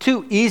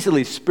too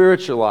easily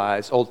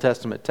spiritualize Old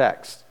Testament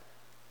texts.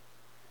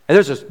 And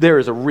there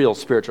is a real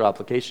spiritual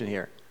application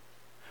here.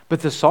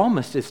 But the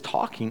psalmist is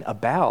talking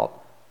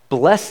about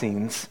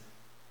blessings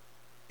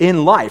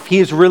in life. He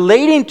is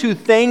relating to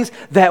things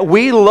that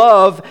we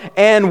love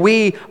and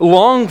we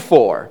long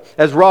for.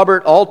 As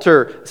Robert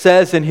Alter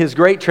says in his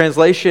great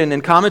translation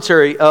and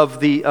commentary of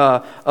the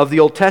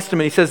Old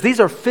Testament, he says, these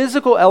are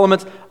physical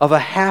elements of a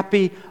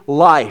happy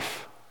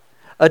life.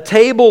 A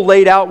table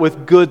laid out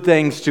with good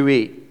things to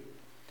eat.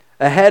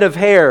 A head of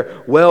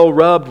hair well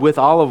rubbed with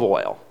olive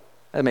oil.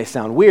 That may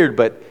sound weird,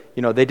 but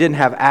they didn't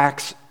have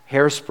Axe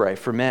hairspray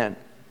for men.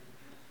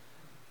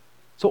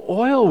 So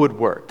oil would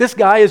work. This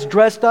guy is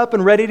dressed up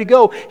and ready to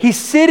go. He's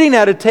sitting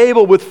at a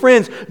table with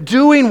friends,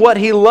 doing what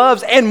he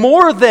loves, and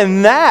more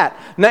than that,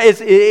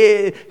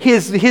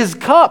 his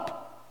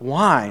cup,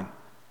 wine,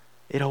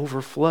 it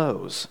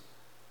overflows.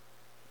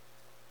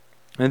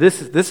 And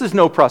this is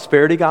no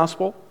prosperity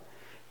gospel,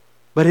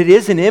 but it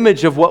is an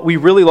image of what we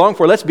really long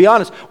for. Let's be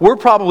honest, we're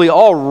probably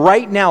all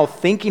right now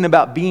thinking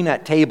about being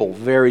at table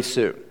very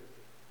soon,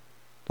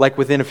 like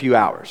within a few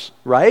hours,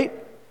 right?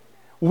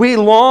 We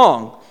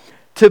long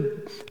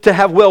to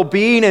have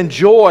well-being and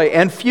joy,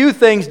 and few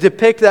things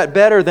depict that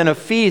better than a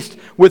feast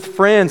with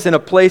friends in a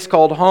place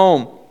called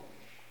home.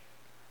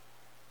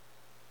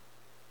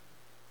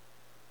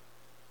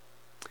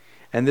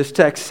 And this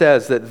text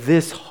says that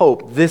this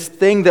hope, this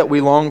thing that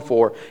we long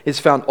for, is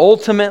found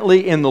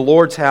ultimately in the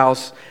Lord's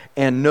house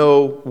and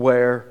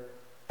nowhere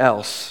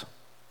else.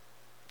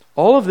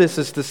 All of this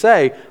is to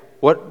say,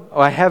 what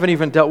I haven't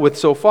even dealt with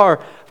so far,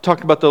 I've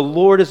talked about the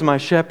Lord is my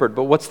shepherd,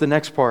 but what's the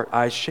next part?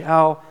 I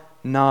shall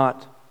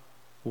not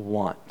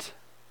want.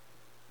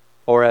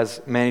 Or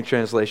as many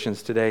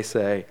translations today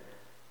say,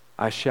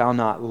 I shall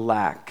not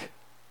lack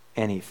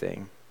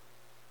anything.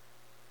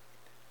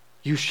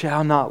 You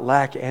shall not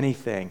lack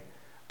anything,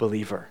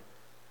 believer,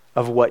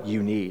 of what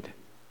you need.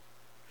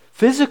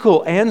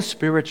 Physical and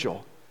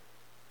spiritual.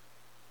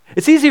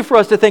 It's easy for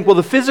us to think, well,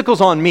 the physical's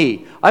on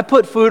me. I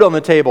put food on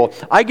the table.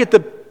 I get the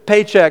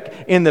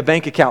paycheck in the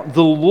bank account.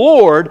 The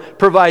Lord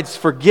provides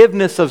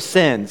forgiveness of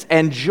sins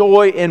and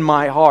joy in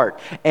my heart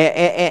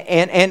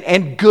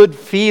and good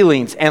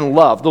feelings and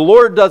love. The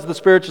Lord does the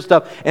spiritual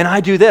stuff and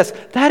I do this.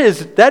 That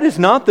is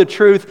not the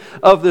truth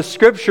of the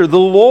Scripture. The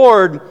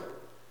Lord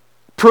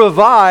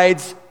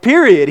provides,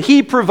 period.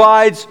 He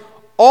provides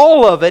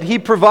all of it. He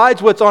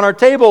provides what's on our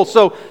table.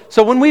 So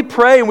when we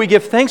pray and we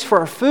give thanks for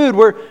our food,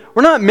 we're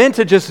not meant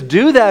to just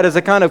do that as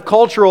a kind of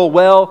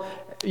cultural,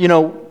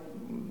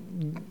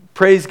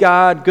 praise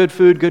God, good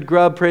food, good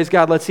grub, praise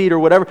God, let's eat, or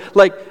whatever.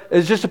 Like,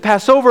 it's just a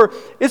Passover.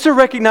 It's to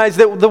recognize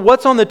that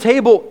what's on the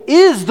table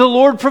is the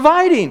Lord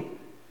providing.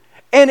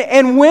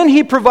 And when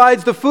He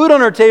provides the food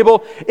on our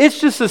table, it's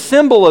just a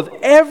symbol of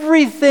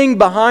everything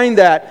behind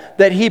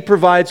that He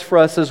provides for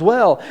us as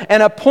well.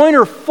 And a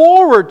pointer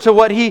forward to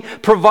what He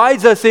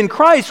provides us in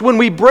Christ. When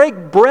we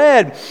break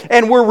bread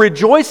and we're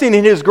rejoicing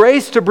in His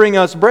grace to bring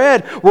us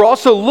bread, we're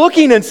also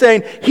looking and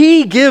saying,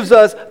 He gives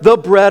us the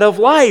bread of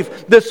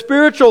life, the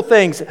spiritual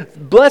things,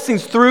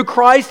 blessings through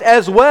Christ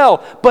as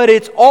well. But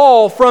it's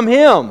all from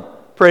Him.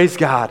 Praise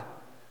God.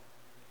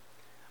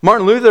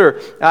 Martin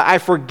Luther, I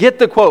forget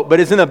the quote, but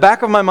it's in the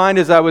back of my mind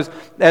as I was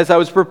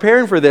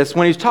preparing for this,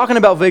 when he's talking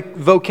about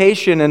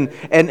vocation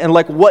and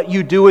like what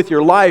you do with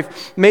your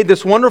life, made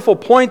this wonderful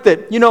point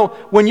that,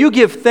 when you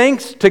give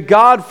thanks to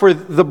God for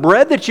the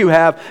bread that you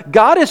have,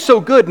 God is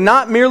so good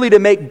not merely to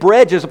make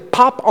bread just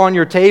pop on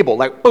your table,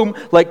 like boom,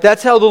 like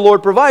that's how the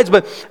Lord provides,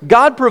 but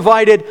God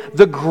provided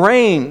the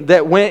grain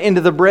that went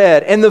into the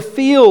bread, and the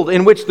field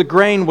in which the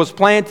grain was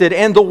planted,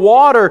 and the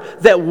water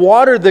that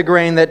watered the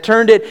grain, that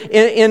turned it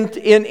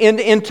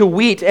into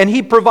wheat. And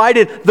He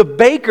provided the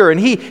baker, and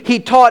he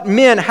taught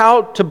men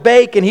how to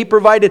bake, and He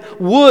provided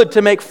wood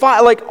to make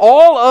fire. Like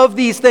all of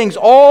these things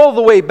all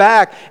the way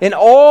back, and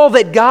all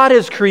that God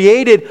has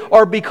created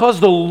are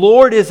because the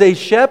Lord is a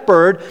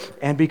shepherd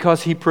and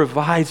because He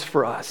provides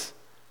for us.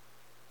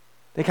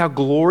 Think how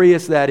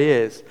glorious that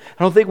is.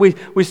 I don't think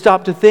we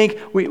stop to think,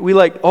 we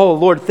like, oh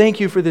Lord, thank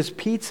you for this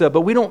pizza,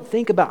 but we don't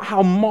think about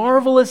how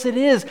marvelous it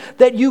is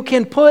that you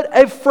can put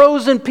a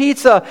frozen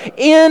pizza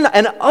in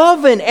an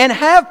oven and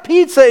have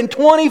pizza in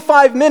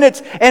 25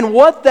 minutes, and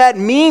what that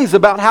means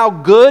about how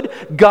good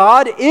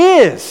God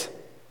is.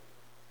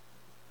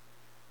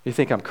 You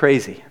think I'm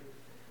crazy.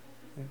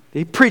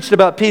 He preached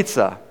about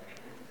pizza.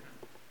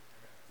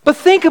 But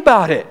think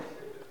about it.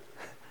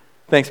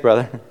 Thanks,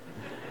 brother.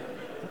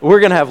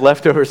 We're going to have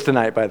leftovers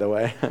tonight, by the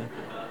way.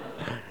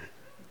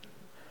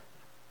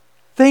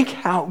 Think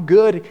how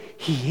good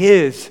he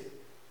is.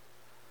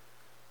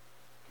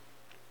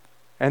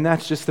 And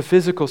that's just the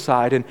physical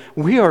side. And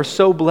we are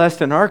so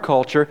blessed in our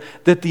culture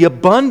that the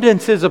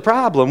abundance is a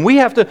problem. We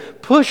have to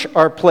push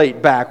our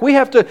plate back. We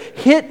have to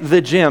hit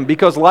the gym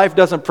because life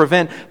doesn't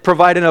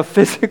provide enough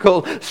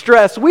physical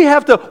stress. We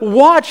have to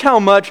watch how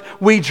much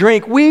we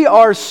drink. We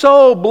are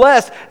so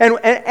blessed.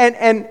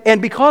 And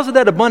because of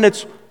that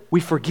abundance, we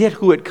forget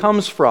who it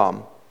comes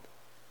from.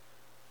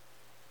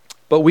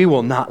 But we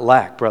will not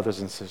lack,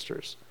 brothers and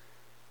sisters.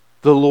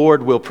 The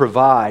Lord will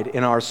provide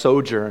in our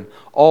sojourn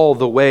all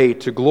the way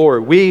to glory.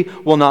 We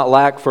will not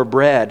lack for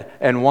bread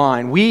and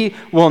wine. We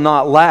will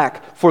not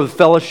lack for the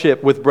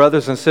fellowship with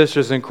brothers and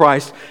sisters in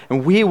Christ.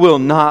 And we will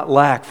not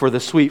lack for the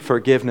sweet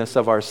forgiveness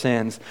of our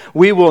sins.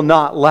 We will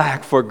not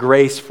lack for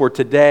grace for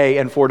today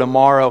and for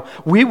tomorrow.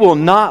 We will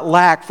not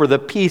lack for the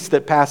peace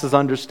that passes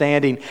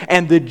understanding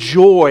and the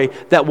joy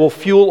that will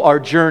fuel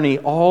our journey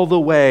all the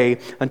way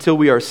until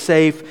we are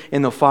safe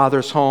in the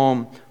Father's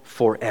home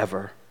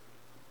forever.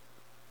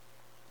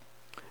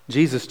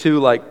 Jesus, too,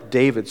 like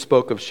David,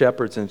 spoke of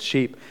shepherds and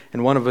sheep,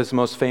 and one of his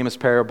most famous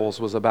parables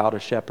was about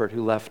a shepherd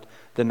who left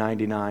the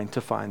 99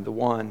 to find the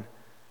one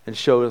and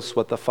showed us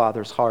what the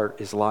Father's heart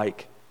is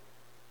like.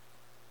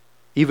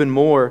 Even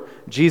more,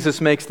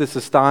 Jesus makes this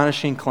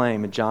astonishing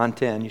claim in John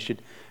 10. You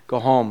should go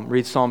home,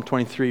 read Psalm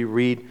 23,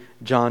 read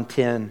John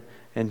 10,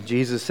 and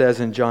Jesus says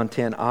in John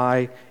 10,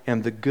 I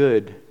am the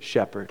good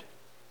shepherd.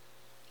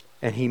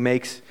 And he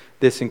makes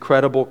this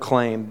incredible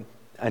claim,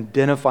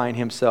 identifying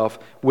himself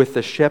with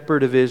the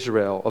shepherd of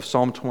Israel of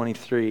Psalm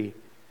 23,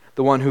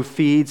 the one who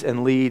feeds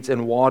and leads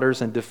and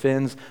waters and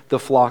defends the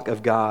flock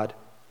of God,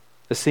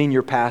 the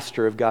senior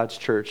pastor of God's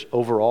church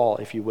overall,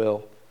 if you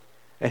will.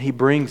 And he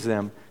brings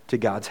them to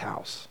God's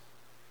house.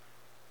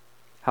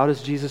 How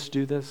does Jesus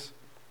do this?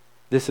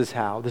 This is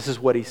how. This is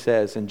what he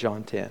says in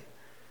John 10.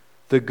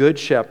 The good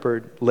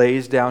shepherd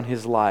lays down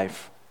his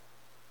life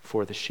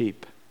for the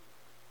sheep.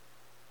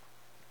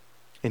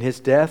 In his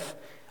death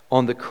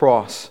on the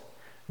cross,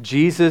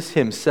 Jesus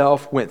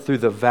himself went through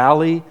the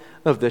valley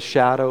of the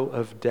shadow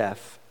of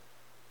death.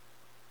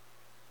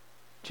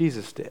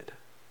 Jesus did.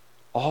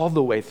 All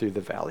the way through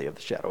the valley of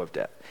the shadow of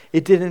death.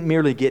 It didn't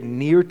merely get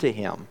near to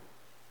him,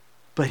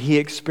 but he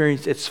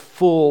experienced its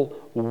full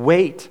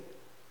weight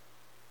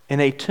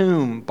in a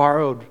tomb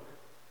borrowed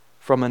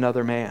from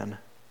another man.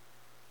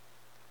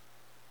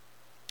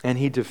 And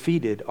he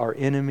defeated our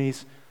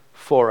enemies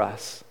for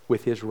us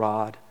with his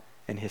rod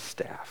and his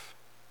staff.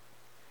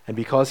 And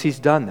because he's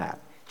done that,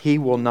 he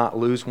will not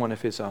lose one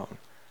of his own.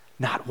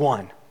 Not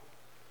one.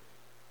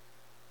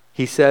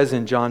 He says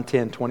in John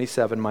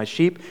 10:27, my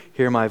sheep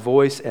hear my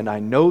voice, and I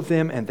know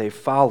them, and they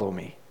follow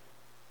me.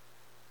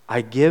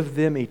 I give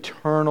them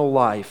eternal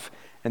life,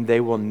 and they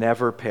will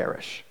never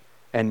perish,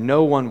 and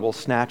no one will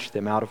snatch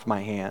them out of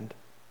my hand.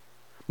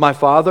 My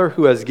Father,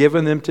 who has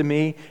given them to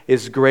me,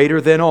 is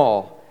greater than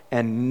all,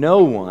 and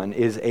no one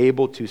is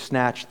able to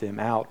snatch them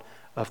out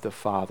of the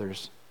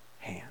Father's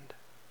hand.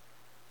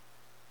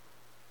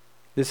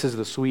 This is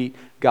the sweet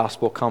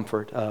gospel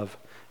comfort of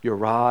your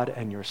rod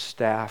and your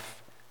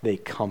staff, they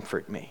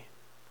comfort me.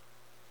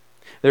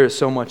 There is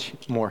so much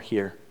more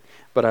here,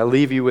 but I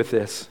leave you with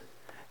this.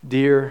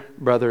 Dear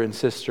brother and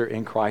sister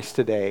in Christ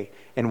today,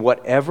 in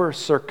whatever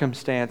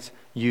circumstance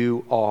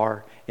you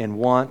are, in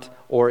want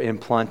or in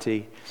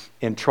plenty,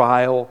 in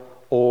trial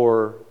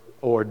or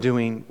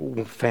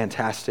doing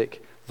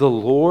fantastic, the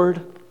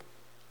Lord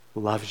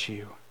loves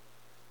you.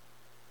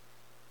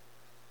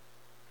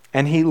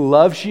 And he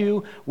loves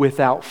you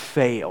without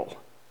fail.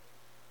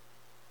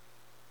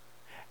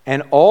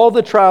 And all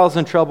the trials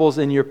and troubles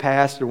in your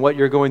past and what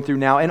you're going through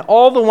now, and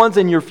all the ones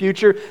in your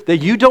future that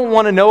you don't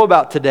want to know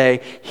about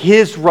today,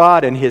 his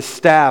rod and his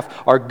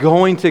staff are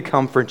going to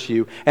comfort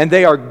you, and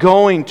they are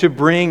going to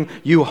bring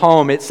you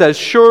home. It says,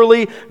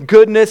 surely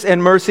goodness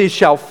and mercy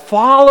shall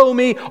follow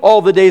me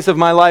all the days of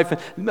my life.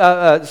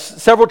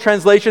 Several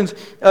translations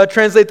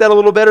translate that a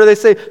little better. They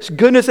say,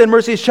 goodness and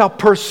mercy shall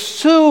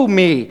pursue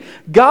me.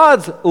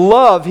 God's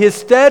love, his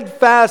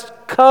steadfast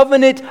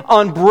covenant,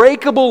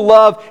 unbreakable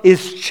love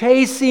is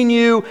chasing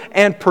you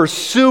and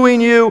pursuing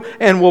you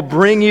and will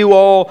bring you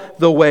all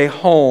the way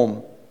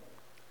home.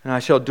 And I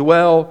shall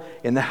dwell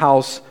in the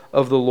house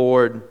of the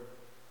Lord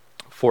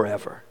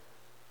forever.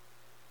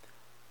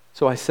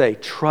 So I say,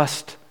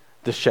 trust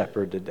the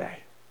shepherd today.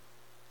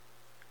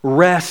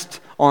 Rest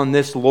on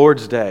this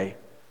Lord's day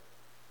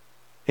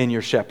in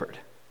your shepherd.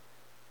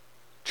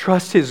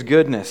 Trust his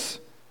goodness.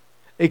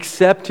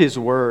 Accept his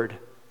word.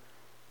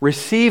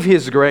 Receive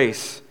his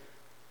grace.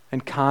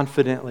 And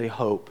confidently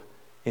hope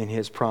in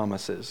his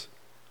promises.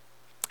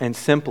 And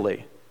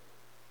simply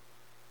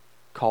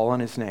call on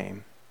his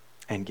name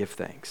and give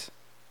thanks.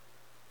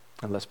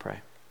 And let's pray.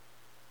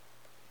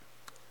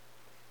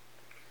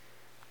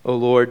 O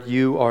Lord,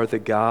 you are the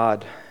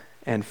God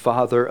and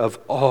Father of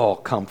all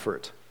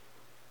comfort.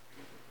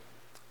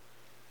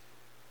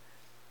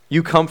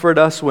 You comfort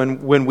us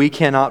when we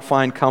cannot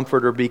find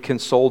comfort or be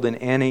consoled in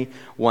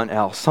anyone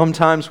else.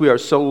 Sometimes we are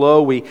so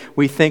low we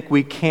think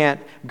we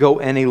can't go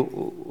any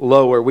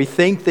lower. We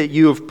think that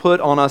you have put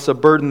on us a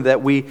burden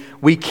that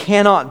we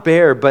cannot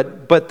bear,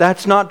 but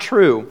that's not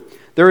true.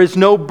 There is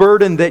no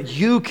burden that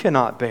you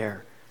cannot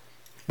bear.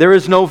 There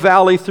is no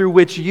valley through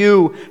which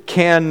you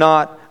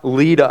cannot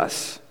lead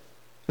us.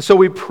 So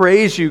we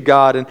praise you,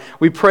 God, and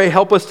we pray,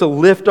 help us to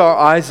lift our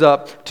eyes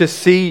up to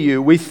see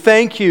you. We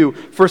thank you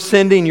for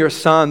sending your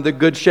Son, the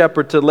Good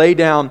Shepherd, to lay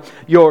down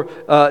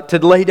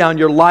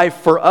your life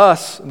for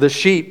us, the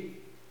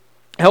sheep.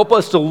 Help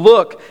us to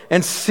look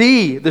and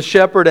see the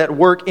Shepherd at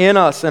work in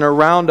us and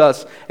around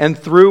us and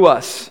through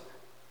us.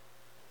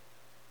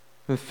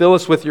 And fill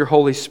us with your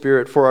Holy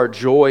Spirit for our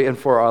joy and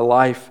for our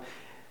life,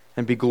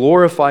 and be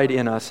glorified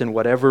in us in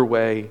whatever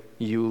way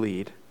you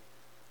lead.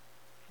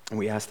 And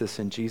we ask this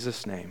in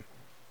Jesus' name.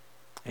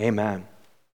 Amen.